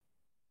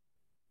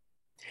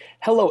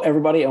Hello,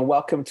 everybody, and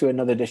welcome to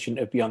another edition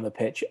of Beyond the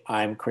Pitch.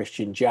 I'm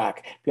Christian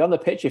Jack. Beyond the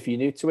Pitch, if you're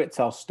new to it,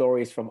 tells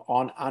stories from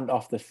on and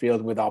off the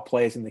field with our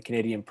players in the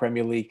Canadian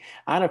Premier League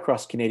and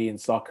across Canadian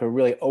soccer,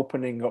 really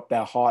opening up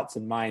their hearts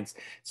and minds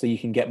so you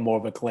can get more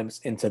of a glimpse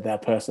into their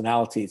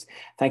personalities.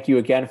 Thank you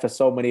again for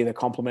so many of the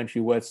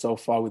complimentary words so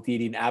far with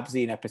Didi and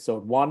Abzi in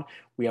episode 1.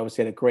 We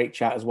obviously had a great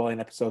chat as well in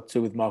episode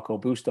 2 with Marco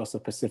Bustos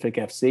of Pacific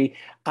FC.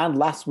 And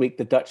last week,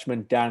 the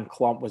Dutchman Dan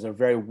Klomp was a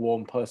very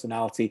warm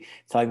personality,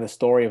 telling the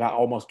story about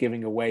almost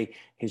giving away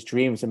his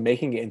dreams and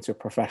making it into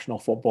professional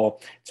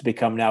football to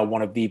become now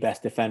one of the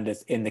best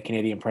defenders in the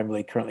Canadian Premier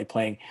League, currently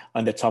playing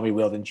under Tommy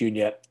Wheeldon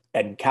Jr.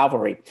 and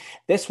Cavalry.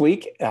 This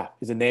week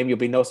is a name you'll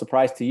be no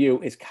surprise to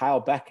you, is Kyle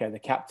Becker, the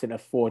captain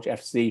of Forge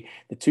FC,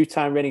 the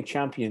two-time reigning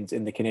champions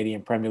in the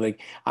Canadian Premier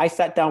League. I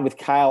sat down with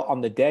Kyle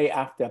on the day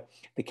after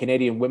the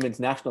Canadian women's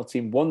national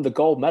team won the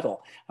gold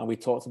medal, and we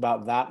talked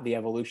about that, the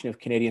evolution of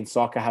Canadian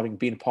soccer, having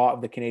been part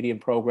of the Canadian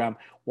program,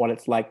 what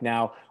it's like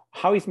now,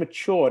 how he's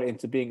matured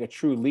into being a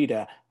true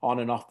leader on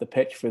and off the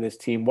pitch for this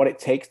team, what it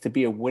takes to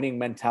be a winning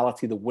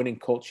mentality, the winning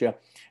culture,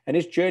 and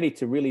his journey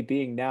to really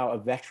being now a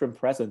veteran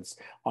presence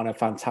on a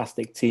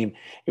fantastic team.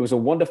 It was a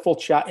wonderful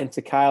chat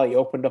into Kyle. He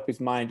opened up his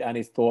mind and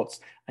his thoughts,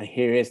 and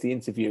here is the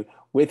interview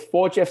with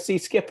Forge FC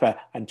skipper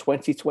and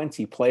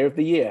 2020 Player of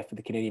the Year for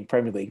the Canadian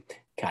Premier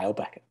League, Kyle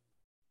Becker.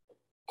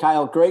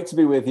 Kyle, great to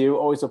be with you.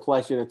 Always a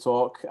pleasure to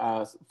talk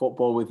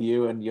football with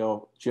you and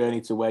your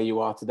journey to where you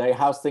are today.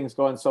 How's things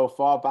going so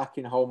far back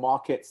in home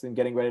markets and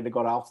getting ready to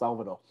go to El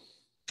Salvador?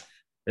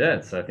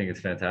 Yeah, I think it's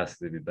fantastic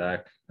to be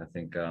back. I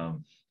think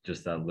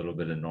just that little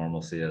bit of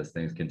normalcy as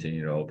things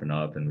continue to open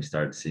up and we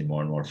start to see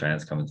more and more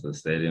fans coming to the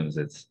stadiums.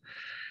 It's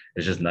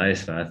just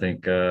nice, man. I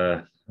think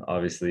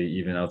obviously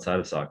even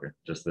outside of soccer,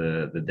 just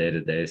the day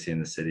to day,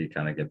 seeing the city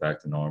kind of get back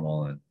to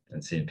normal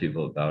and seeing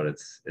people about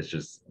it's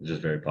just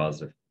very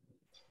positive.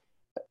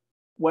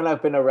 When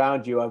I've been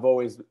around you, I've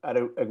always had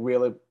a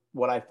really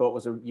what I thought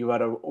was you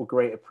had a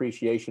great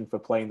appreciation for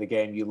playing the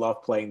game. You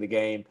love playing the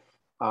game.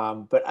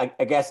 But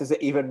I guess is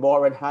it even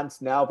more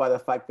enhanced now by the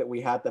fact that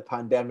we had the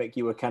pandemic?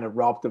 You were kind of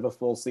robbed of a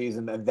full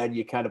season, and then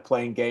you're kind of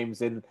playing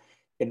games in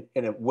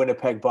a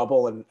Winnipeg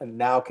bubble, and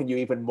now can you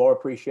even more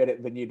appreciate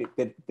it than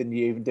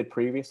you even did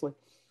previously?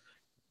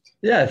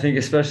 Yeah, I think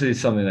especially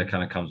something that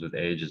kind of comes with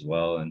age as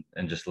well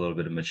and just a little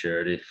bit of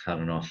maturity. I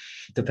don't know.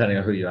 Depending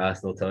on who you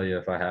ask, they'll tell you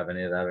if I have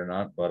any of that or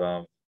not.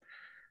 But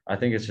I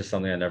think it's just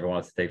something I never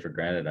want to take for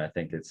granted. I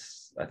think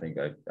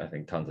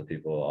tons of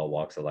people, all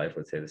walks of life,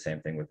 would say the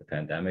same thing with the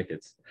pandemic.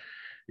 It's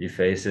you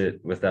face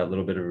it with that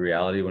little bit of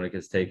reality when it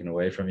gets taken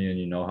away from you, and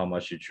you know how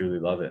much you truly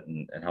love it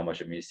and how much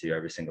it means to you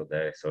every single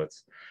day. So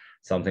it's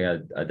something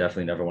I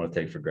definitely never want to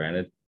take for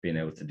granted, being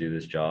able to do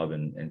this job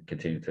and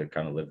continue to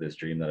kind of live this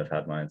dream that I've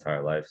had my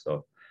entire life.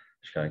 So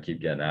just kind of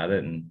keep getting at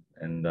it,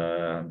 and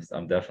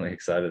I'm definitely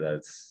excited that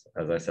it's,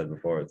 as I said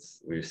before,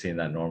 it's we've seen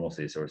that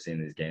normalcy. So we're seeing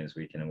these games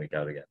week in and week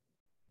out again.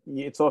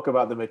 You talk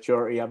about the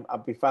maturity.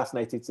 I'd be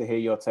fascinated to hear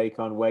your take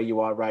on where you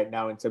are right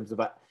now in terms of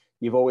that.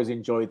 You've always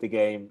enjoyed the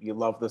game. You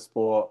love the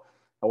sport.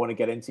 I want to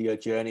get into your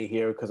journey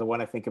here because I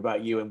want to think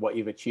about you and what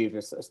you've achieved.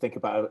 Just think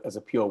about it as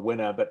a pure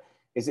winner. But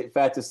is it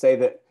fair to say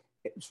that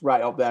it's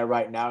right up there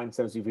right now in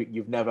terms of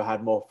you've never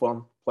had more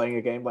fun playing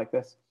a game like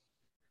this?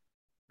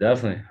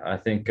 Definitely. I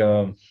think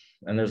and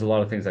there's a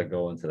lot of things that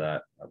go into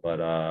that, but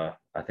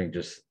I think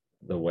just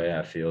the way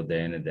I feel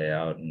day in and day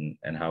out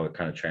and how it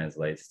kind of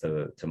translates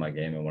to my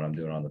game and what I'm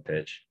doing on the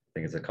pitch. I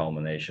think it's a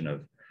culmination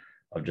of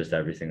just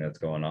everything that's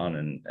going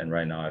on. And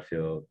right now I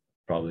feel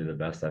probably the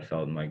best I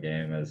felt in my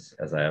game as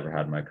I ever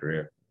had in my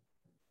career.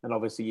 And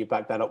obviously, you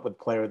backed that up with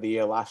Player of the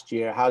Year last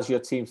year. How's your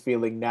team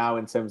feeling now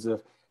in terms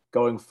of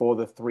going for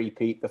the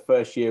three-peat? The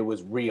first year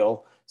was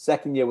real.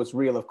 Second year was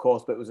real, of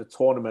course, but it was a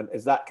tournament.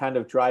 Is that kind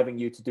of driving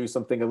you to do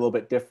something a little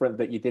bit different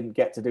that you didn't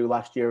get to do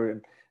last year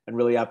and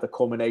really have the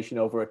culmination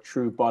over a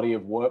true body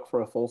of work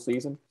for a full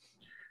season?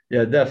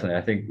 Yeah, definitely.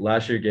 I think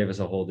last year gave us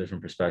a whole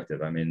different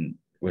perspective. I mean,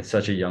 with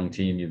such a young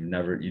team, you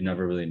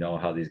never really know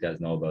how these guys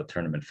know about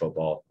tournament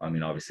football. I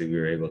mean, obviously we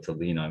were able to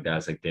lean on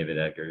guys like David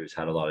Edgar, who's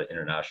had a lot of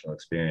international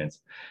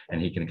experience,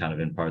 and he can kind of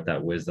impart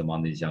that wisdom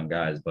on these young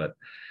guys. But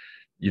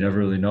you never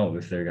really know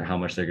if they're how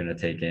much they're going to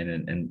take in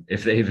and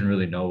if they even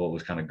really know what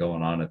was kind of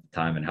going on at the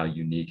time and how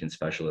unique and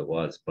special it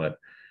was. But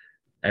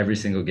every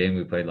single game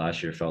we played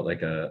last year felt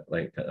like a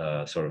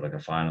sort of like a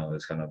final. It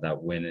was kind of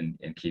that win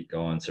and keep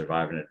going,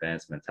 survive and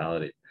advance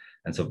mentality.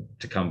 And so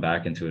to come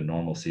back into a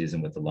normal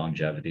season with the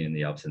longevity and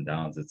the ups and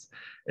downs,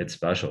 it's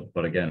special.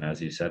 But again,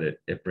 as you said,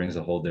 it brings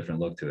a whole different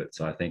look to it.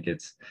 So I think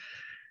it's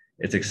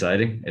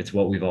exciting. It's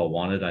what we've all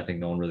wanted. I think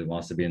no one really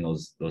wants to be in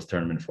those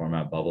tournament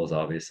format bubbles,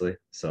 obviously.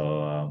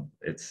 So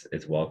it's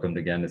welcomed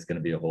again. It's going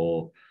to be a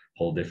whole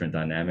different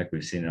dynamic.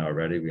 We've seen it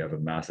already. We have a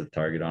massive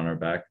target on our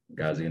back.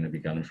 Guys are going to be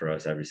gunning for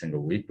us every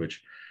single week,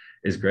 which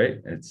is great.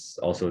 It's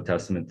also a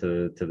testament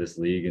to this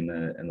league and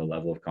the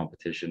level of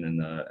competition and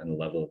the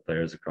level of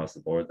players across the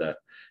board that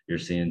you're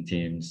seeing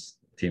teams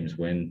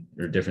win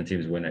or different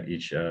teams win at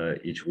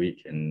each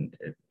week, and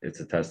it's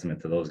a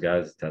testament to those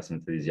guys, a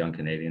testament to these young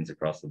Canadians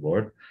across the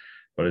board.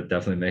 but it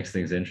definitely makes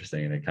things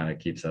interesting, and it kind of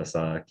keeps us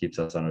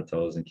on our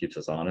toes and keeps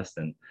us honest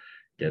and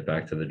get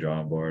back to the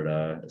drawing board,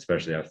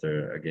 especially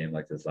after a game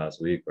like this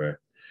last week where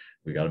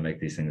we got to make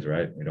these things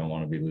right. We don't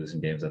want to be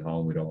losing games at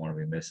home. We don't want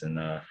to be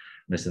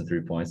missing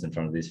 3 points in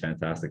front of these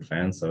fantastic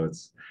fans. So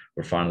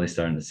we're finally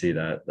starting to see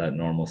that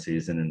normal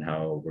season and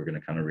how we're going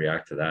to kind of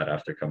react to that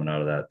after coming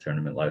out of that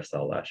tournament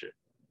lifestyle last year.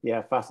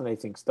 Yeah,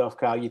 fascinating stuff,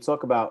 Kyle. You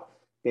talk about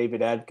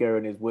David Edgar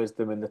and his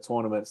wisdom in the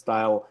tournament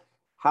style.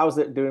 How's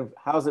it doing?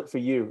 How's it for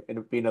you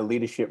in being a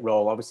leadership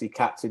role? Obviously,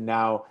 captain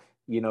now.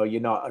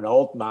 You're not an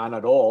old man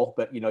at all,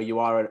 but you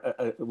are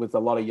with a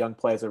lot of young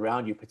players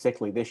around you,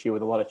 particularly this year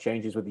with a lot of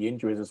changes with the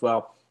injuries as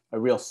well. A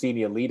real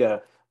senior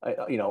leader.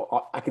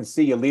 I can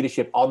see your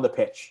leadership on the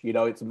pitch.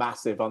 It's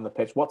massive on the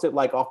pitch. What's it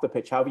like off the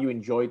pitch? How have you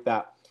enjoyed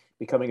that,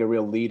 becoming a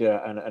real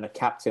leader and a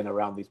captain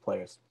around these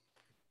players?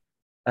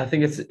 I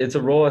think it's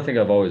a role I think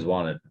I've always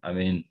wanted. I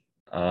mean,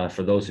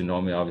 for those who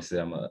know me, obviously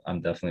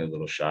I'm definitely a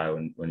little shy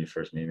when you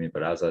first meet me,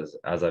 but as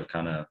I've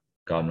kind of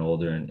gotten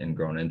older and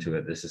grown into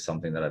it, this is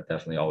something that I've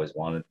definitely always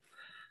wanted.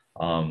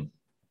 Um,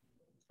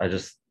 I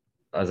just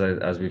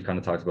as we've kind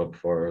of talked about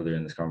before earlier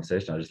in this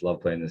conversation, I just love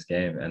playing this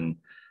game. And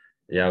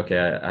yeah, okay,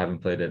 I haven't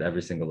played at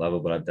every single level,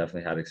 but I've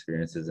definitely had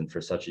experiences. And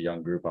for such a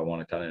young group, I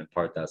want to kind of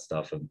impart that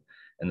stuff and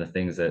the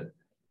things that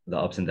the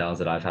ups and downs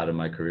that I've had in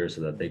my career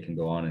so that they can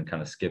go on and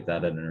kind of skip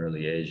that at an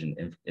early age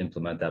and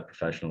implement that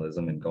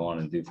professionalism and go on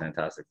and do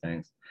fantastic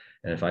things.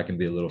 And if I can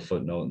be a little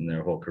footnote in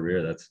their whole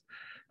career,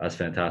 that's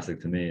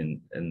fantastic to me.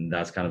 And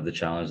that's kind of the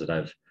challenge that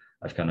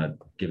I've kind of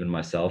given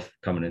myself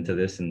coming into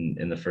this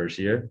in the first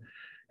year.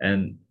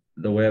 And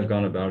the way I've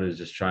gone about it is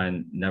just try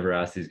and never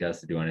ask these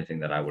guys to do anything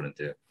that I wouldn't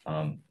do.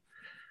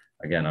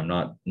 Again, I'm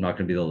not going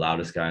to be the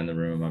loudest guy in the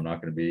room. I'm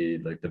not going to be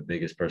like the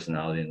biggest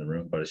personality in the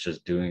room, but it's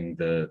just doing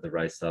the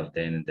right stuff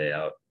day in and day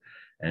out.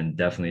 And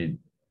definitely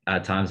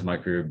at times in my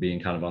career being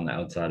kind of on the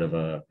outside of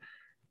a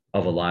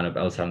lineup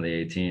outside of the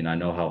 18, I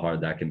know how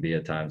hard that can be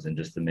at times. And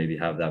just to maybe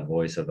have that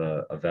voice of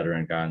a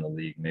veteran guy in the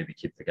league, maybe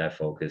keep the guy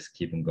focused,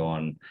 keep him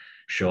going,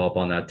 show up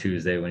on that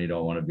Tuesday when you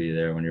don't want to be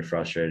there, when you're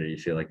frustrated, you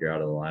feel like you're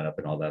out of the lineup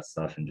and all that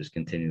stuff, and just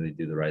continually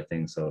do the right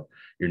thing. So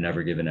you're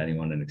never giving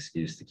anyone an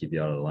excuse to keep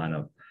you out of the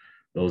lineup.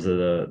 Those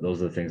are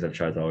the things I've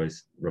tried to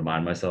always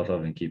remind myself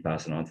of and keep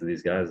passing on to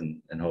these guys.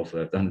 And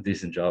hopefully I've done a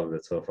decent job of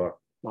it so far.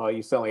 Well,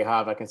 you certainly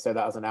have. I can say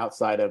that as an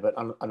outsider, but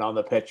on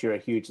the pitch, you're a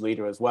huge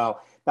leader as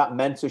well. That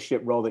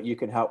mentorship role that you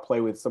can help play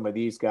with some of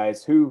these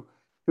guys. Who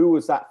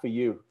was that for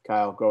you,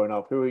 Kyle, growing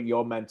up? Who are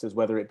your mentors,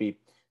 whether it be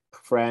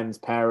friends,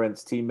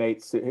 parents,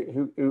 teammates?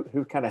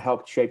 Who kind of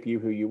helped shape you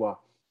who you are?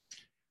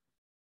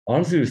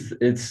 Honestly,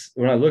 it's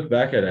when I look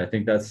back at it, I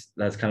think that's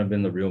kind of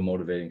been the real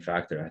motivating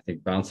factor. I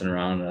think bouncing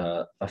around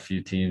a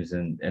few teams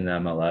in the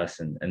MLS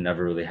and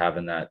never really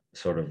having that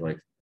sort of like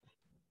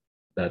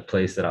that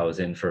place that I was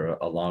in for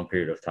a long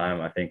period of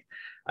time. I think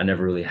I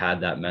never really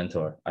had that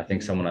mentor. I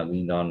think someone I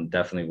leaned on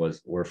definitely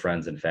were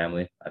friends and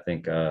family. I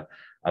think I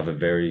have a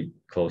very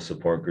close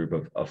support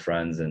group of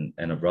friends and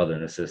a brother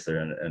and a sister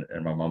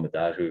and my mom and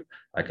dad who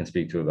I can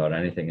speak to about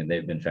anything, and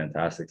they've been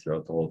fantastic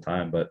throughout the whole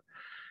time. But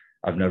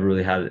I've never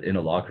really had it in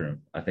a locker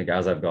room. I think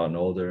as I've gotten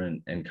older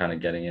and kind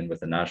of getting in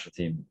with the national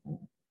team,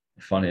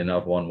 funny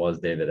enough, one was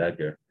David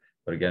Edgar.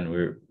 But again,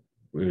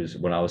 we was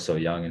when I was so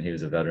young and he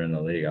was a veteran in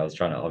the league. I was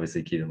trying to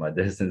obviously keep my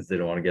distance.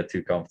 Didn't want to get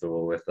too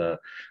comfortable with a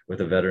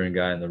veteran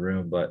guy in the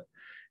room. But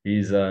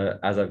he's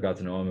as I've got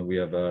to know him and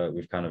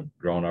we've kind of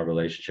grown our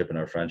relationship and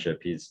our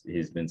friendship.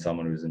 He's been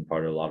someone who's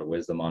imparted a lot of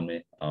wisdom on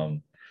me.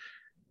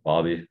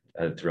 Bobby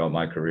throughout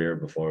my career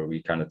before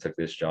we kind of took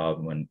this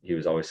job, when he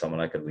was always someone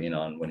I could lean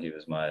on when he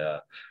was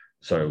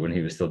when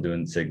he was still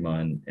doing Sigma,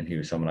 and he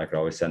was someone I could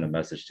always send a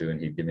message to, and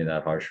he'd give me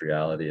that harsh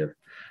reality of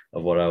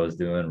what I was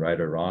doing, right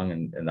or wrong.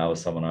 And that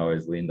was someone I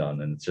always leaned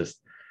on. And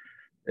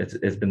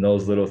it's been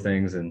those little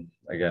things. And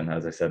again,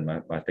 as I said,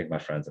 I think my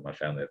friends and my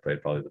family have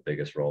played probably the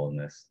biggest role in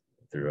this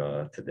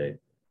through to date.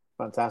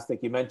 Fantastic.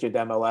 You mentioned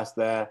MLS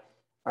there.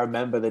 I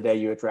remember the day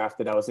you were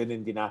drafted. I was in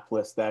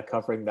Indianapolis there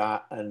covering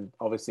that. And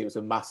obviously, it was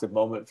a massive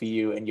moment for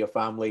you and your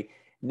family.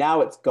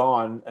 Now it's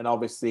gone. And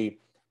obviously,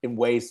 in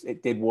ways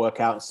it did work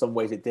out. In some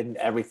ways, it didn't.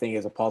 Everything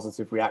is a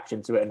positive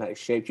reaction to it, and that it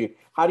shaped you.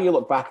 How do you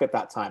look back at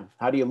that time?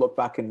 How do you look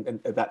back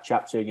at that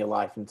chapter in your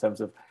life in terms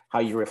of how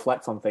you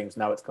reflect on things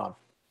now it's gone?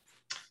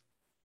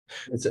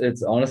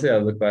 It's honestly, I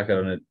look back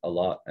on it a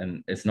lot,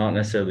 and it's not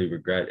necessarily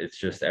regret. It's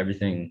just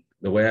everything.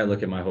 The way I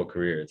look at my whole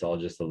career, it's all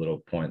just a little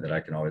point that I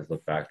can always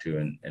look back to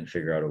and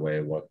figure out a way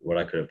what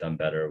I could have done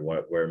better,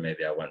 where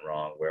maybe I went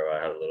wrong, where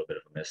I had a little bit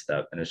of a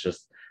misstep, and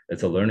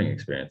it's a learning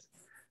experience.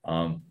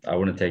 I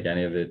wouldn't take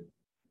any of it.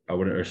 I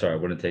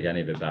wouldn't take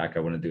any of it back. I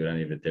wouldn't do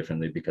any of it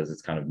differently because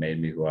it's kind of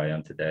made me who I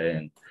am today.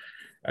 And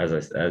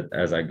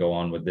as I go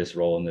on with this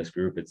role in this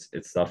group, it's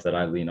stuff that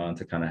I lean on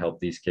to kind of help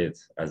these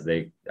kids as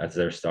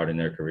they're starting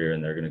their career,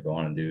 and they're going to go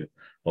on and do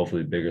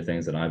hopefully bigger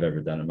things than I've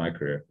ever done in my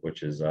career,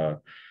 which is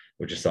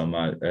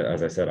something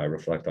as I said, I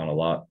reflect on a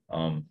lot.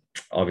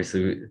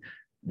 Obviously,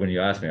 when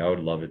you ask me, I would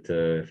love it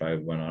to if I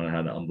went on and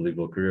had an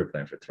unbelievable career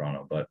playing for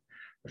Toronto, but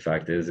the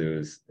fact is,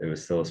 it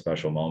was still a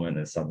special moment.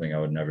 It's something I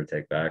would never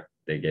take back.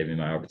 they gave me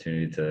my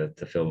opportunity to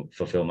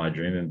fulfill my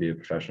dream and be a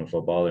professional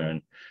footballer.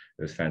 And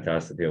it was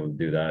fantastic to be able to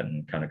do that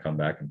and kind of come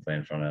back and play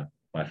in front of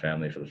my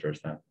family for the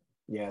first time.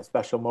 Yeah,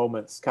 special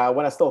moments. Kyle,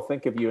 when I still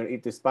think of you,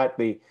 and despite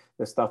the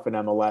stuff in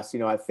MLS,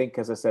 I think,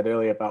 as I said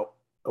earlier, about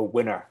a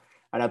winner.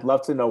 And I'd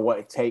love to know what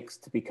it takes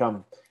to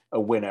become a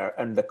winner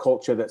and the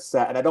culture that's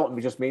set. And I don't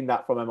just mean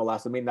that from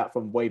MLS. I mean that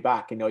from way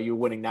back. You're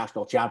winning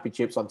national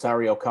championships,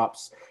 Ontario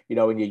Cups, in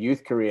your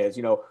youth careers.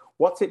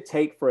 What's it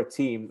take for a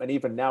team, and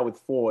even now with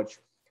Forge,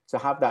 to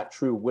have that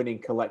true winning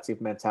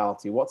collective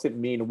mentality? What's it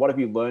mean? And what have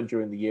you learned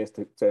during the years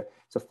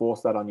to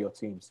force that on your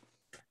teams?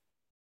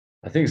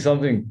 I think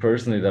something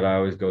personally that I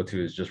always go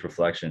to is just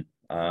reflection.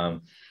 I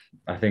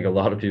think a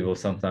lot of people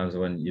sometimes,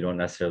 when you don't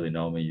necessarily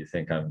know me, you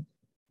think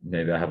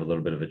maybe I have a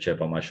little bit of a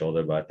chip on my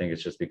shoulder, but I think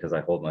it's just because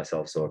I hold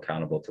myself so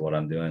accountable to what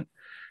I'm doing.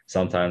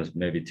 Sometimes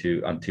maybe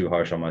I'm too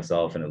harsh on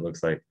myself, and it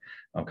looks like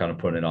I'm kind of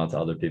putting it onto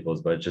other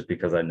people's, but it's just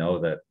because I know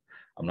that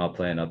I'm not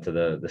playing up to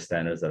the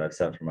standards that I've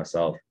set for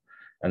myself,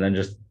 and then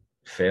just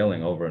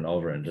failing over and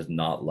over and just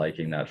not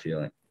liking that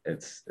feeling.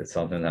 It's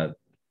something that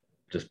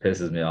just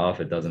pisses me off.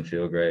 It doesn't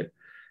feel great.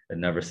 It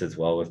never sits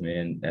well with me.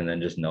 And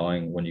then just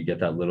knowing when you get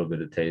that little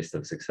bit of taste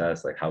of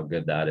success, like how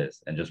good that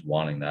is, and just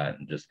wanting that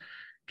and just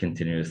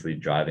continuously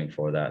driving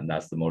for that. And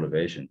that's the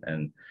motivation.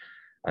 And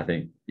I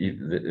think,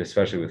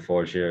 especially with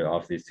Forge here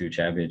off these 2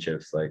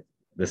 championships, like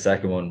the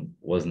second one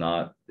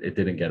it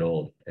didn't get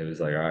old. It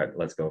was like, all right,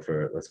 let's go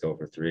for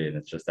 3. And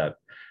it's just that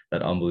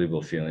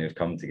unbelievable feeling of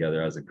coming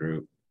together as a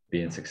group,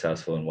 being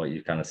successful in what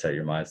you kind of set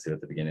your minds to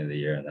at the beginning of the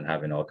year, and then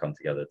having it all come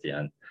together at the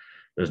end.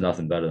 There's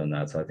nothing better than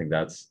that. So I think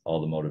that's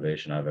all the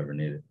motivation I've ever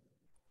needed.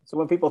 So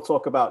when people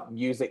talk about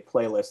music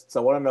playlists,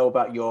 I want to know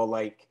about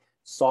your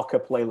soccer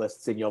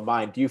playlists in your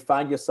mind. Do you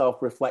find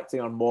yourself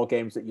reflecting on more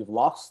games that you've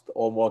lost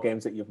or more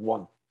games that you've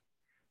won?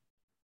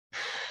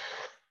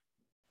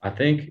 I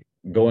think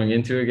going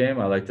into a game,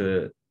 I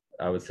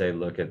would say,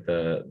 look at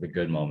the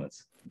good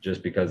moments,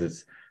 just because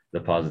it's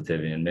the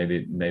positivity, and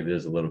maybe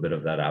there's a little bit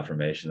of that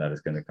affirmation that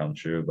is going to come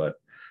true. But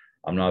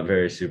I'm not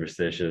very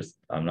superstitious.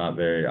 I don't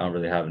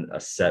really have a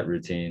set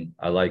routine.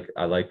 I like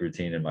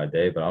routine in my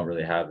day, but I don't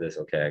really have this,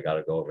 okay, I got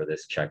to go over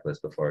this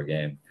checklist before a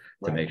game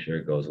to make sure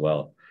it goes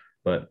well.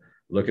 But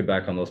looking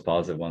back on those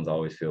positive ones, I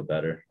always feel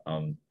better.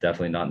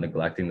 Definitely not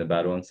neglecting the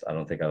bad ones. I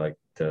don't think I like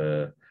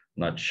to,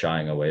 not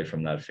shying away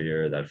from that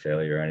fear, that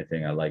failure or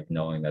anything. I like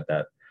knowing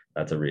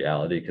that's a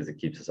reality, because it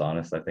keeps us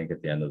honest, I think,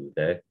 at the end of the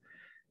day,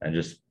 and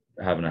just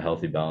having a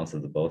healthy balance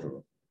of the both of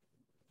them.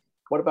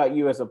 What about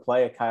you as a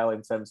player, Kyle,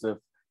 in terms of,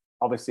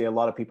 obviously a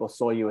lot of people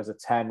saw you as a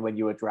 10 when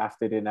you were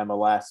drafted in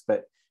MLS,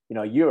 but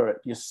you're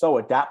so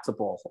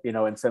adaptable,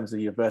 in terms of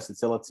your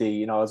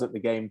versatility. I was at the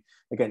game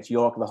against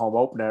York, the home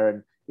opener,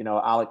 and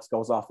Alex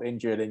goes off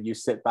injured, and you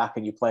sit back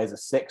and you play as a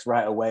 6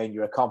 right away, and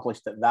you're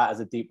accomplished at that as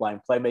a deep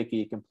line playmaker.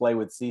 You can play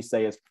with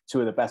Cisse as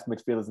 2 of the best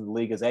midfielders in the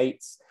league as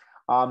 8s.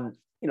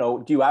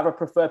 Do you have a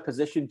preferred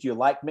position? Do you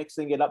like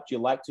mixing it up? Do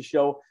you like to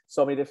show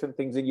so many different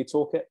things in your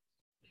toolkit?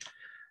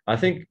 I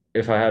think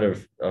if I had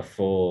a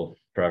full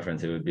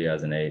preference, it would be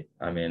as an 8.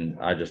 I mean,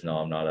 I just know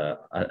I'm not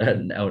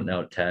an out and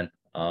out 10.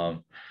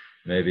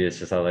 Maybe it's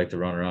just I like to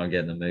run around,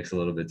 get in the mix a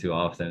little bit too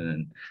often,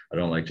 and I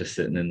don't like just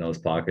sitting in those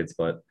pockets.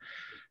 But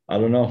I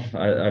don't know.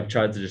 I've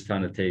tried to just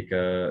kind of take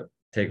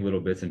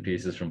little bits and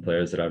pieces from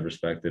players that I've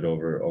respected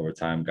over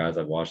time, guys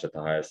I've watched at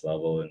the highest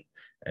level,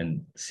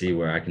 and see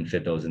where I can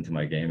fit those into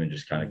my game and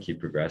just kind of keep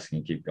progressing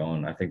and keep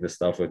going. I think the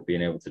stuff with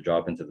being able to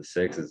drop into the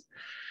 6 is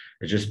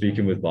just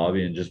speaking with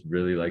Bobby and just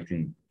really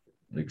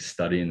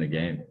studying the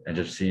game and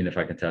just seeing if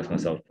I can test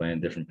myself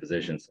playing different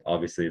positions.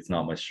 Obviously, it's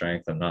not my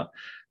strength. I'm not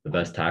the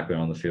best tackler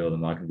on the field.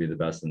 I'm not going to be the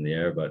best in the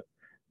air, but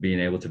being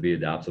able to be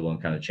adaptable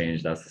and kind of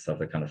change, that's the stuff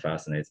that kind of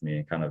fascinates me,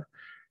 and kind of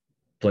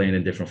playing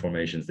in different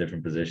formations,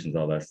 different positions,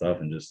 all that stuff,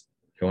 and just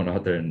going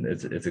out there, and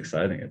it's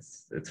exciting.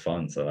 It's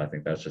fun. So I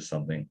think that's just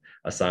something,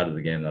 a side of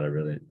the game that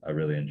I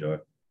really enjoy.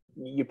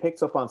 You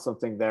picked up on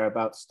something there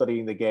about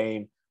studying the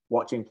game,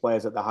 watching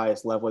players at the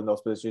highest level in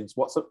those positions.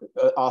 What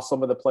are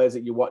some of the players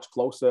that you watch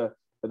closer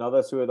than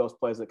others? Who are those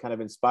players that kind of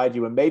inspired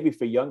you? And maybe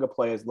for younger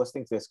players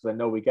listening to this, because I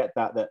know we get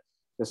that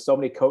there's so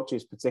many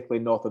coaches, particularly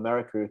in North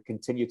America, who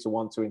continue to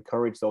want to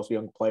encourage those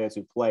young players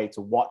who play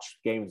to watch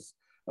games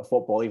of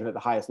football, even at the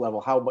highest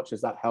level. How much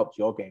has that helped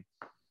your game?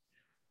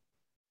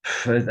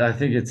 I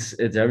think it's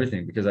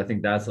everything, because I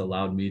think that's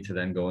allowed me to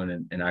then go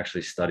in and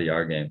actually study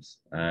our games.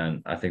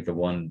 And I think the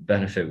one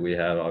benefit we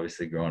have,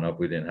 obviously growing up,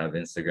 we didn't have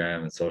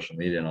Instagram and social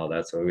media and all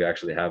that. So we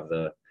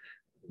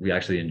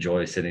actually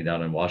enjoy sitting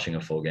down and watching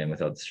a full game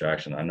without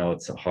distraction. I know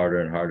it's harder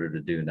and harder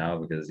to do now,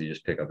 because you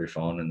just pick up your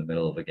phone in the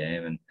middle of a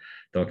game. And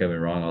don't get me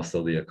wrong, I'll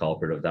still be a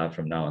culprit of that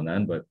from now and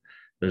then, but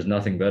there's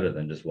nothing better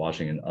than just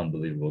watching an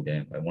unbelievable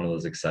game, like one of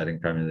those exciting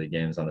Premier League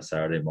games on a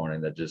Saturday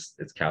morning that just,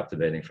 it's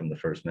captivating from the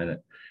first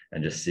minute,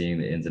 and just seeing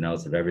the ins and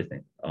outs of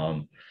everything.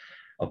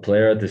 A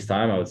player at this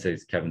time, I would say,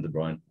 is Kevin De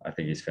Bruyne. I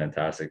think he's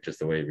fantastic. Just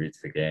the way he reads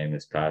the game,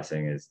 his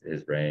passing,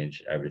 his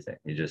range, everything.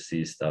 He just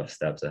sees stuff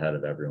steps ahead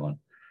of everyone.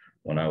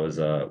 When I was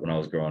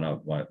growing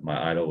up,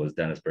 my idol was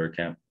Dennis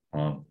Bergkamp.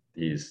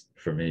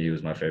 for me, he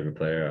was my favorite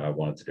player. I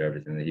wanted to do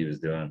everything that he was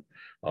doing.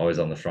 Always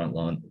on the front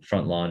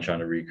lawn trying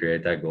to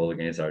recreate that goal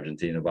against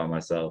Argentina by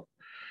myself,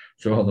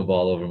 throwing the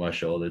ball over my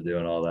shoulder,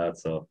 doing all that.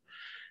 So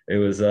it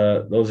was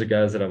those are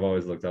guys that I've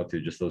always looked up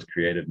to, just those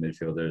creative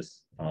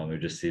midfielders who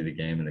just see the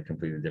game in a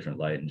completely different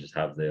light and just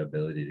have the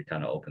ability to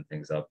kind of open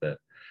things up that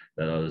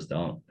others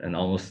don't, and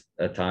almost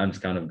at times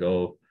kind of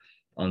go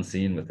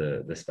unseen with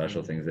the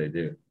special things they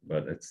do.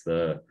 But it's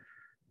that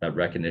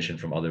recognition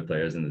from other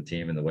players in the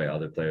team and the way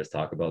other players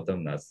talk about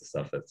them. That's the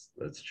stuff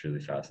that's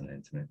truly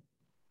fascinating to me.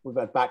 We've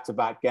had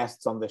back-to-back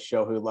guests on this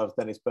show who loves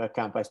Dennis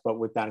Bergkamp. I spoke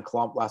with Dan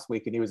Klomp last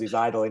week, and he was his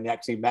idol, and he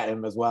actually met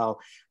him as well.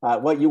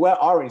 Well, you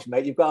wear orange,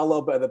 mate. You've got a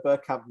little bit of the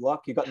Bergkamp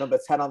look. You've got number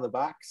 10 on the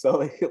back,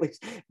 so at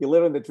least you're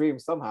living the dream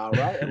somehow,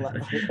 right? And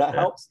that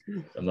helps.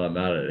 I'm not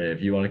mad at it.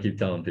 If you want to keep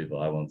telling people,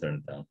 I won't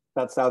turn it down.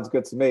 That sounds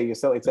good to me. You're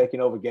certainly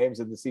taking over games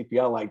in the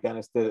CPL like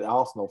Dennis did at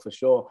Arsenal, for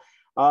sure.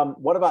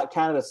 What about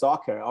Canada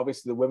soccer?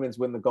 Obviously, the women's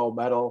win the gold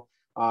medal.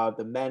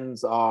 The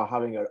men's are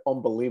having an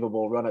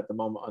unbelievable run at the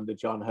moment under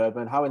John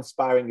Herdman. How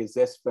inspiring is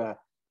this for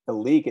the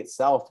league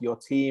itself, your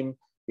team,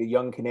 the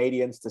young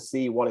Canadians, to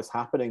see what is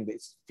happening?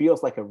 It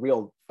feels like a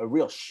real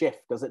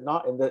shift, does it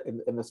not,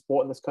 in the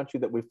sport in this country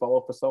that we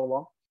followed for so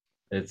long?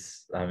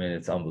 It's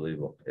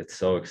unbelievable. It's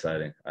so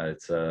exciting.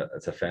 It's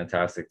a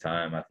fantastic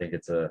time. I think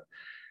it's a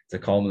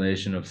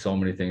culmination of so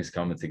many things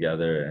coming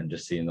together, and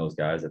just seeing those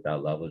guys at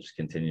that level just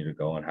continue to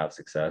go and have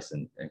success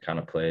and kind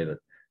of play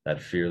that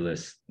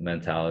fearless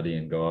mentality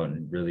and go out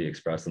and really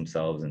express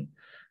themselves. And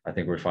I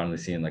think we're finally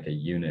seeing like a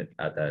unit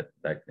at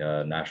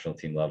that national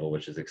team level,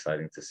 which is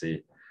exciting to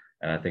see.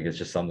 And I think it's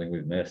just something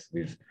we've missed.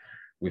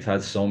 We've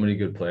had so many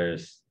good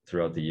players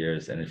throughout the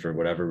years, and for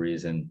whatever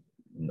reason,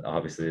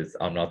 obviously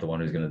I'm not the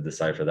one who's going to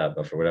decipher that,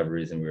 but for whatever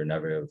reason, we were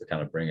never able to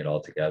kind of bring it all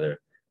together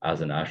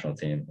as a national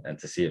team. And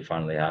to see it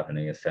finally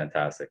happening is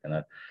fantastic.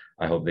 And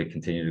I hope they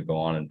continue to go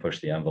on and push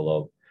the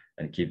envelope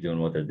and keep doing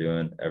what they're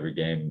doing every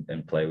game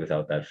and play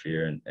without that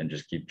fear, and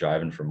just keep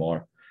driving for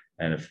more.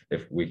 And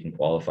if we can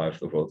qualify for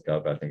the World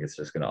Cup, I think it's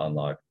just going to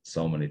unlock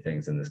so many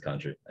things in this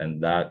country.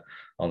 And that,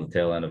 on the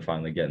tail end of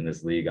finally getting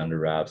this league under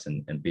wraps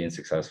and being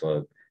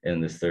successful in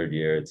this third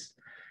year, it's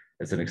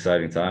an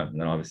exciting time.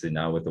 And then obviously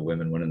now with the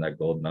women winning that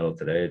gold medal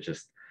today, it's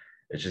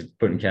just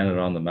putting Canada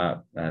on the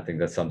map. And I think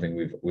that's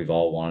something we've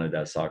all wanted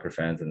as soccer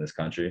fans in this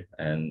country.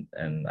 And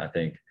I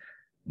think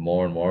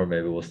more and more,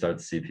 maybe we'll start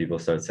to see people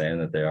start saying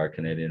that they are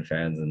Canadian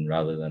fans, and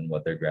rather than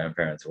what their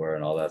grandparents were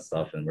and all that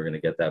stuff. And we're going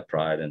to get that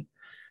pride and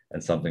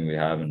something we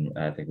have. And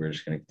I think we're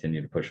just going to continue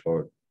to push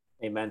forward.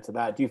 Amen to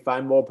that. Do you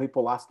find more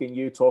people asking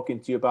you, talking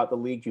to you about the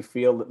league? Do you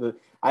feel that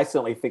I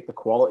certainly think the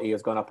quality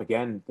has gone up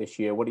again this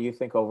year. What do you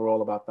think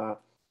overall about that?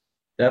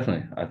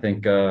 Definitely. I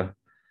think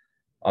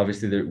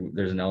obviously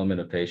there's an element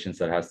of patience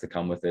that has to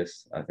come with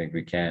this. I think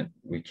we can't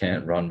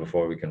run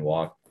before we can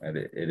walk. And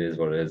it is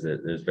what it is.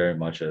 There's very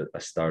much a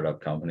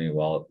startup company,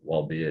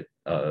 albeit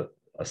a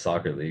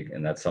soccer league,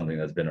 and that's something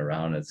that's been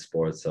around in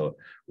sports. So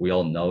we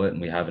all know it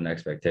and we have an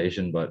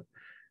expectation, but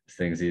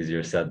things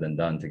easier said than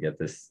done to get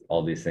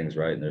all these things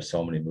right. And there's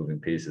so many moving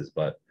pieces,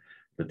 but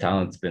the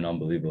talent's been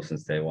unbelievable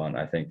since day one.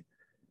 I think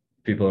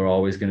people are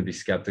always going to be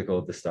skeptical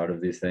at the start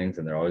of these things,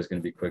 and they're always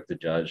going to be quick to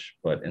judge.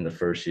 But in the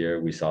first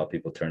year, we saw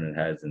people turning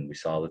heads, and we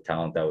saw the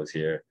talent that was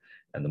here.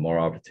 And the more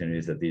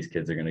opportunities that these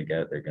kids are going to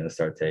get, they're going to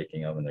start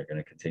taking them, and they're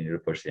going to continue to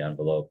push the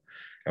envelope.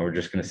 And we're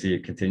just going to see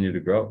it continue to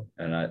grow.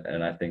 And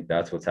I think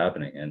that's what's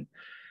happening. And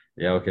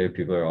yeah, okay,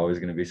 people are always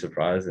going to be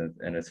surprised,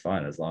 and it's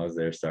fine as long as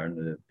they're starting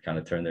to kind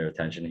of turn their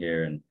attention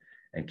here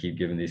and keep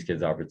giving these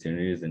kids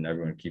opportunities, and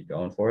everyone keep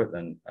going for it.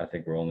 Then I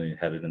think we're only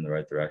headed in the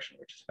right direction,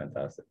 which is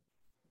fantastic.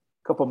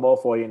 Couple more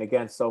for you, and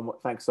again,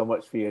 thanks so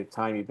much for your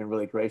time. You've been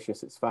really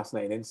gracious. It's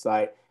fascinating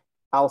insight.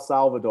 El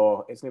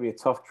Salvador, it's going to be a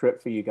tough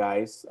trip for you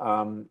guys.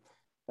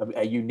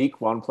 A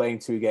unique one, playing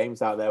 2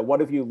 games out there.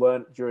 What have you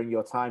learned during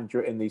your time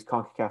in these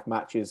CONCACAF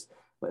matches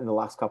in the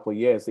last couple of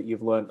years that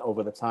you've learned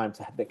over the time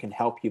that can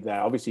help you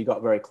there? Obviously, you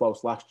got very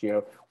close last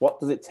year.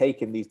 What does it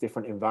take in these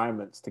different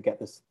environments to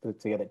get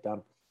it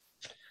done?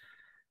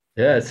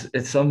 Yeah,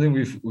 it's something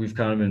we've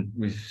kind of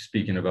been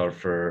speaking about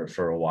for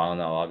a while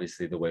now.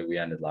 Obviously, the way we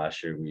ended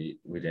last year, we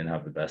didn't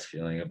have the best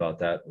feeling about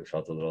that. We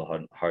felt a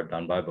little hard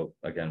done by, but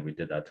again, we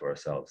did that to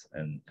ourselves,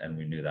 and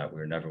we knew that we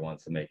were never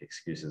ones to make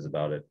excuses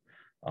about it.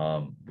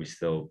 We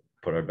still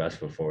put our best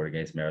foot forward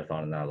against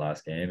Marathon in that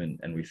last game,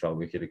 and we felt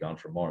we could have gone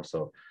for more.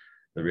 So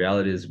the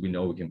reality is we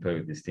know we can play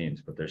with these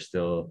teams, but there's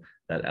still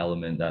that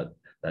element,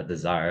 that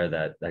desire,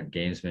 that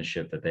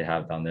gamesmanship that they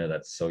have down there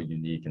that's so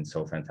unique and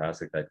so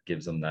fantastic, that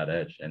gives them that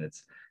edge. And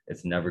it's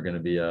never going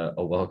to be a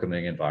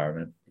welcoming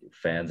environment,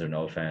 fans or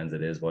no fans.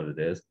 It is what it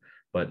is,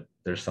 but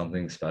there's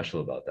something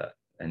special about that,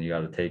 and you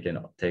got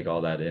to take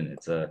all that in.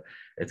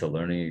 It's a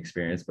learning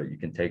experience, but you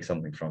can take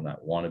something from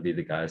that. Want to be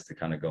the guys to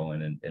kind of go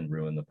in and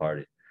ruin the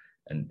party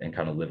and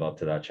kind of live up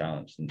to that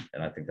challenge.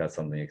 And I think that's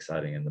something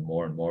exciting. And the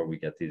more and more we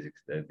get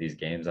these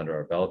games under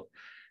our belt,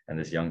 and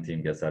this young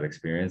team gets that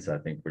experience, I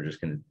think we're just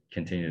going to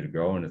continue to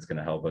grow, and it's going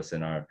to help us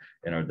in our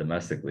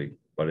domestic league.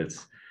 But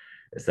it's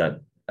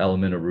that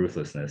element of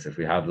ruthlessness. If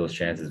we have those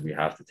chances, we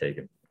have to take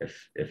it.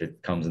 If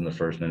it comes in the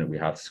first minute, we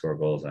have to score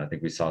goals. And I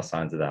think we saw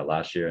signs of that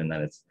last year. And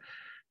then it's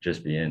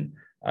just being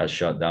as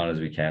shut down as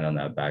we can on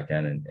that back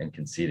end and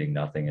conceding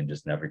nothing and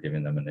just never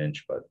giving them an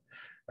inch. But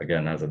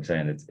again, as I'm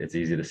saying, it's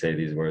easy to say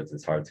these words.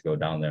 It's hard to go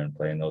down there and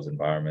play in those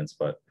environments.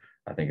 But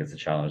I think it's a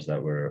challenge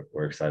that we're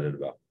excited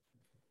about.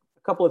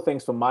 A couple of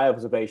things from my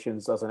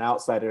observations as an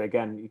outsider.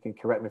 Again, you can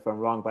correct me if I'm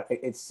wrong, but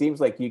it seems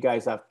like you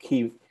guys have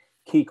key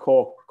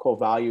core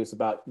values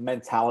about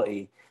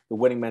mentality. The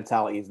winning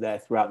mentality is there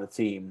throughout the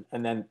team,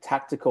 and then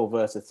tactical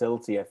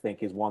versatility, I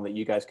think, is one that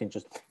you guys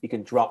you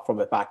can drop from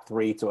a back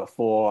three to a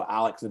four.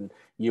 Alex and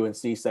UNC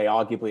say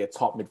arguably a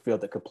top midfield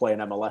that could play in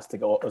MLS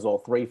as all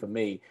three for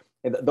me.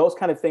 And those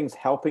kind of things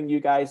helping you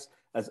guys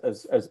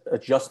as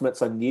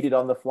adjustments are needed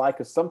on the fly,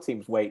 because some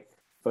teams wait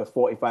for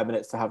 45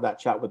 minutes to have that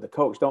chat with the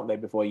coach, don't they,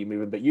 before you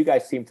move in? But you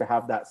guys seem to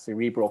have that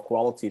cerebral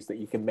qualities that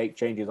you can make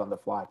changes on the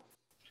fly.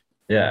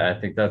 Yeah, I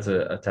think that's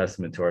a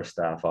testament to our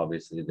staff.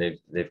 Obviously,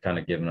 they've kind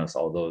of given us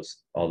all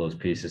those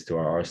pieces to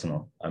our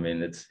arsenal. I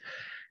mean,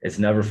 it's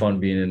never fun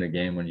being in a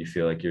game when you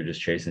feel like you're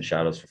just chasing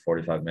shadows for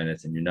 45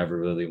 minutes and you never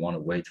really want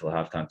to wait till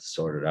halftime to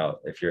sort it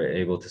out. If you're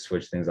able to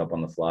switch things up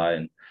on the fly,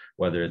 and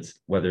whether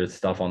it's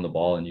stuff on the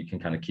ball and you can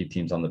kind of keep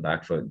teams on the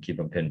back foot and keep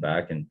them pinned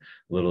back, and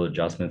little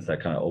adjustments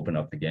that kind of open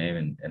up the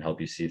game and help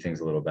you see things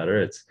a little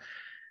better,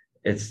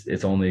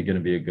 it's only going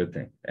to be a good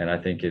thing. And I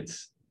think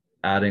it's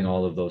adding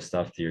all of those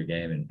stuff to your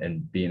game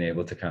and being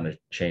able to kind of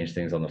change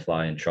things on the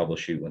fly and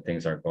troubleshoot when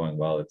things aren't going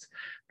well.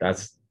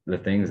 That's the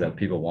things that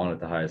people want at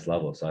the highest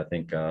level. So I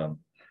think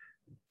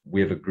we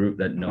have a group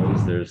that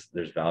knows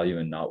there's value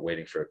in not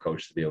waiting for a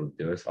coach to be able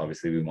to do it.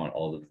 Obviously, we want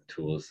all of the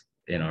tools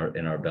in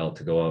our belt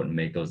to go out and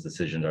make those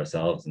decisions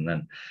ourselves. And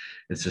then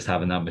it's just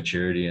having that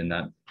maturity and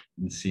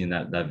seeing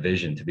that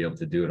vision to be able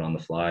to do it on the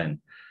fly. And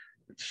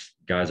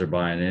guys are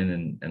buying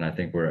in, and I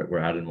think we're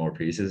adding more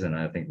pieces, and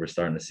I think we're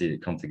starting to see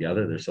it come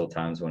together. There's still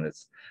times when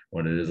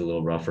it is a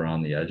little rough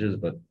around the edges,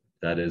 but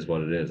that is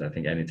what it is. I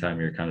think anytime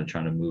you're kind of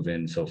trying to move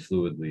in so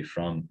fluidly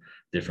from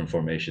different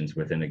formations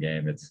within a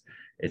game,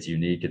 it's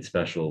unique, it's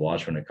special to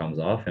watch when it comes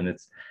off, and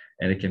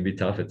it can be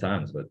tough at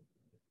times, but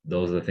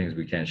those are the things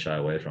we can't shy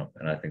away from.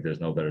 And I think there's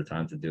no better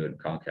time to do it in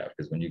CONCACAF,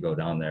 because when you go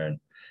down there and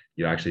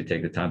you actually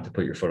take the time to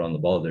put your foot on the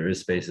ball, there is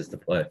spaces to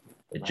play.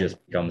 It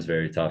just becomes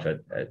very tough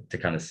to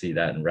kind of see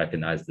that and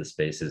recognize the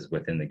spaces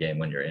within the game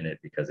when you're in it,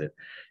 because it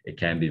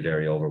can be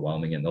very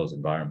overwhelming in those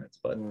environments.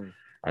 But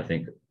I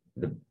think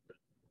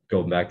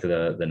going back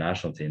to the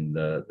national team,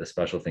 the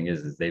special thing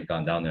is they've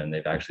gone down there and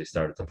they've actually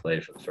started to play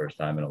for the first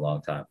time in a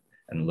long time.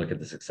 And look at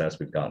the success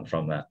we've gotten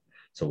from that.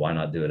 So why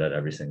not do it at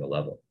every single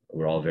level?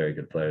 We're all very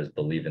good players.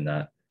 Believe in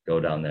that. Go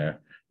down there.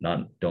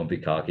 Don't be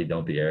cocky,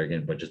 don't be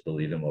arrogant, but just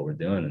believe in what we're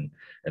doing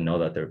and know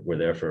that we're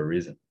there for a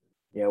reason.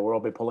 Yeah, we'll all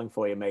be pulling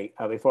for you, mate.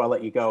 Before I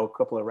let you go, a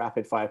couple of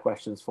rapid fire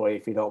questions for you,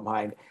 if you don't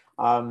mind.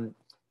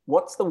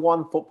 What's the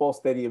one football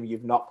stadium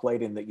you've not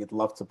played in that you'd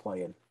love to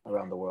play in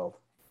around the world?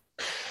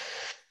 I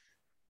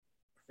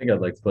think I'd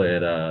like to play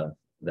at the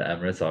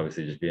Emirates.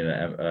 Obviously, just being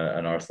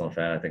an Arsenal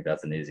fan, I think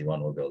that's an easy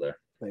one. We'll go there.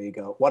 There you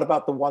go. What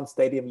about the one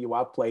stadium you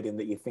have played in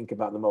that you think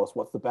about the most?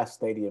 What's the best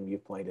stadium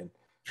you've played in?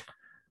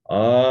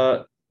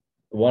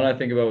 One I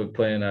think about was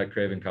playing at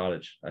Craven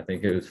Cottage. I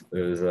think it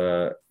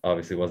was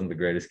obviously wasn't the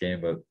greatest game,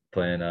 but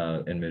playing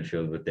in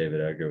midfield with David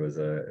Edgar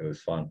it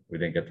was fun. We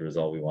didn't get the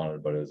result we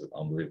wanted, but it was an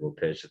unbelievable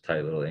pitch, a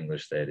tight little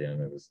English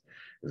stadium. It was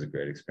a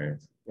great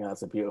experience. Yeah,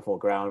 it's a beautiful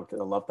ground. I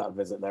love that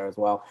visit there as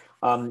well.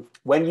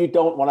 When you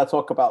don't want to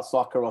talk about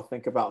soccer or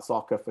think about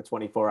soccer for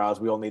 24 hours,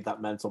 we all need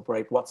that mental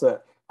break. What's an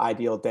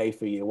ideal day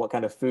for you? What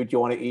kind of food do you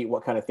want to eat?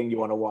 What kind of thing do you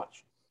want to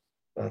watch?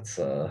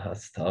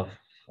 That's tough.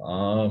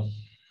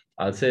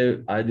 I'd say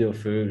ideal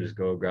food, just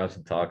go grab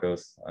some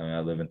tacos. I mean,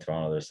 I live in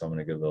Toronto. There's so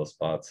many good little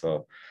spots.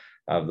 So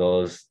have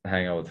those,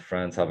 hang out with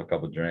friends, have a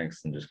couple of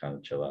drinks, and just kind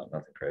of chill out.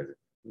 Nothing crazy.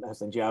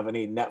 Nice. And do you have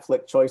any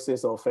Netflix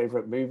choices or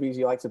favorite movies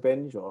you like to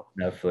binge? Or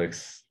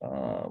Netflix.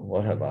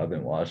 What have I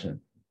been watching?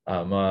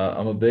 I'm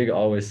a big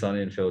Always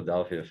Sunny in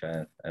Philadelphia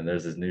fan, and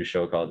there's this new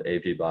show called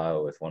AP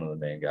Bio with one of the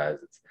main guys.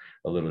 It's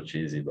a little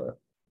cheesy, but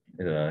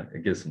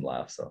it gives some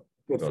laughs. So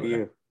good for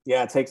you.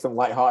 Yeah, take some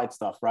lighthearted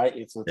stuff, right?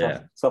 It's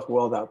a tough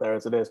world out there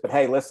as it is. But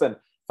hey, listen,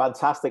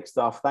 fantastic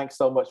stuff. Thanks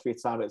so much for your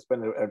time. It's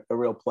been a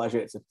real pleasure.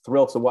 It's a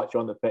thrill to watch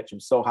you on the pitch. I'm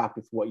so happy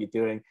for what you're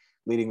doing,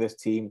 leading this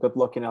team. Good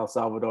luck in El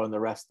Salvador and the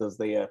rest as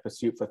the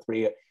pursuit for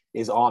 3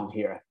 is on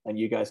here. And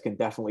you guys can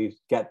definitely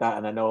get that.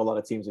 And I know a lot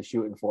of teams are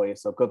shooting for you.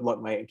 So good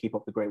luck, mate, and keep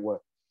up the great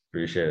work.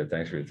 Appreciate it.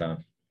 Thanks for your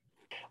time.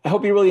 I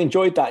hope you really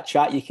enjoyed that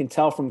chat. You can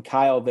tell from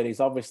Kyle that he's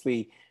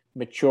obviously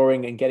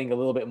maturing and getting a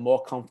little bit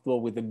more comfortable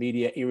with the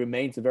media, he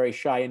remains a very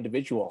shy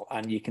individual.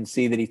 And you can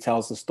see that he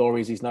tells the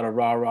stories. He's not a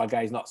rah-rah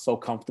guy. He's not so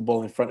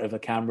comfortable in front of a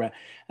camera.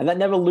 And that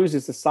never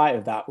loses the sight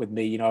of that with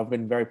me. You know, I've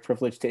been very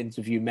privileged to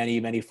interview many,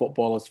 many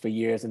footballers for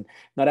years, and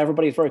not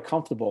everybody's very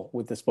comfortable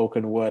with the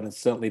spoken word and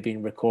certainly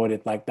being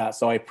recorded like that.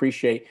 So I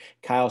appreciate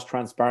Kyle's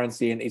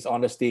transparency and his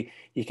honesty.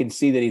 You can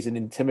see that he's an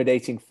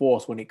intimidating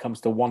force when it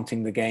comes to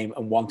wanting the game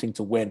and wanting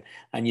to win.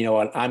 And, you know,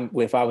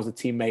 if I was a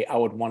teammate, I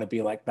would want to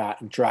be like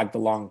that and dragged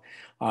along.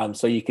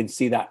 So you can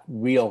see that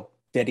real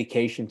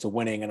dedication to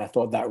winning. And I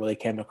thought that really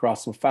came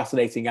across. Some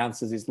fascinating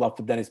answers. His love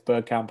for Dennis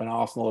Bergkamp and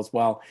Arsenal as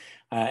well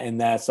in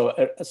there.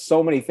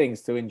 So many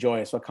things to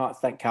enjoy. So I can't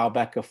thank Kyle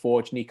Becker,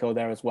 Forge, Nico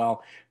there as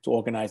well to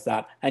organize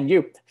that. And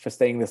you for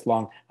staying this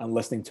long and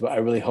listening to it. I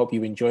really hope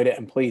you enjoyed it.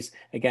 And please,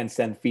 again,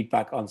 send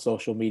feedback on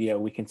social media.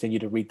 We continue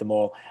to read them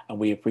all and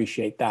we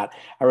appreciate that.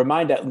 A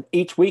reminder,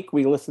 each week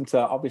we listen to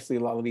obviously a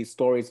lot of these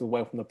stories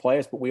away from the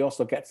players, but we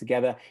also get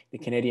together, the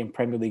Canadian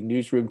Premier League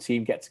newsroom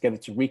team get together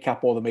to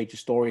recap all the major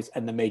stories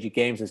and the major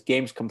games. As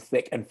games come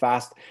thick and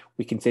fast,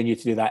 we continue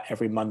to do that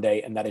every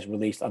Monday, and that is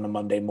released on a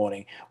Monday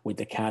morning with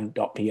the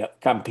canpl.ca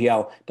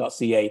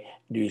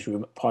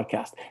newsroom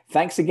podcast.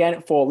 Thanks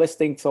again for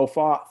listening so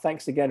far.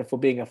 Thanks again for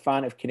being a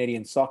fan of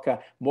Canadian soccer.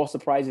 More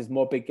surprises,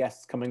 more big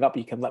guests coming up.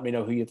 You can let me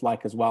know who you'd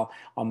like as well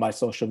on my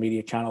social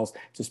media channels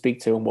to speak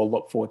to, and we'll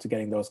look forward to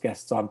getting those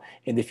guests on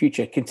in the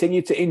future.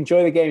 Continue to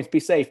enjoy the games. Be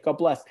safe. God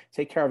bless.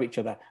 Take care of each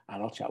other,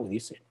 and I'll chat with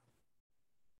you soon.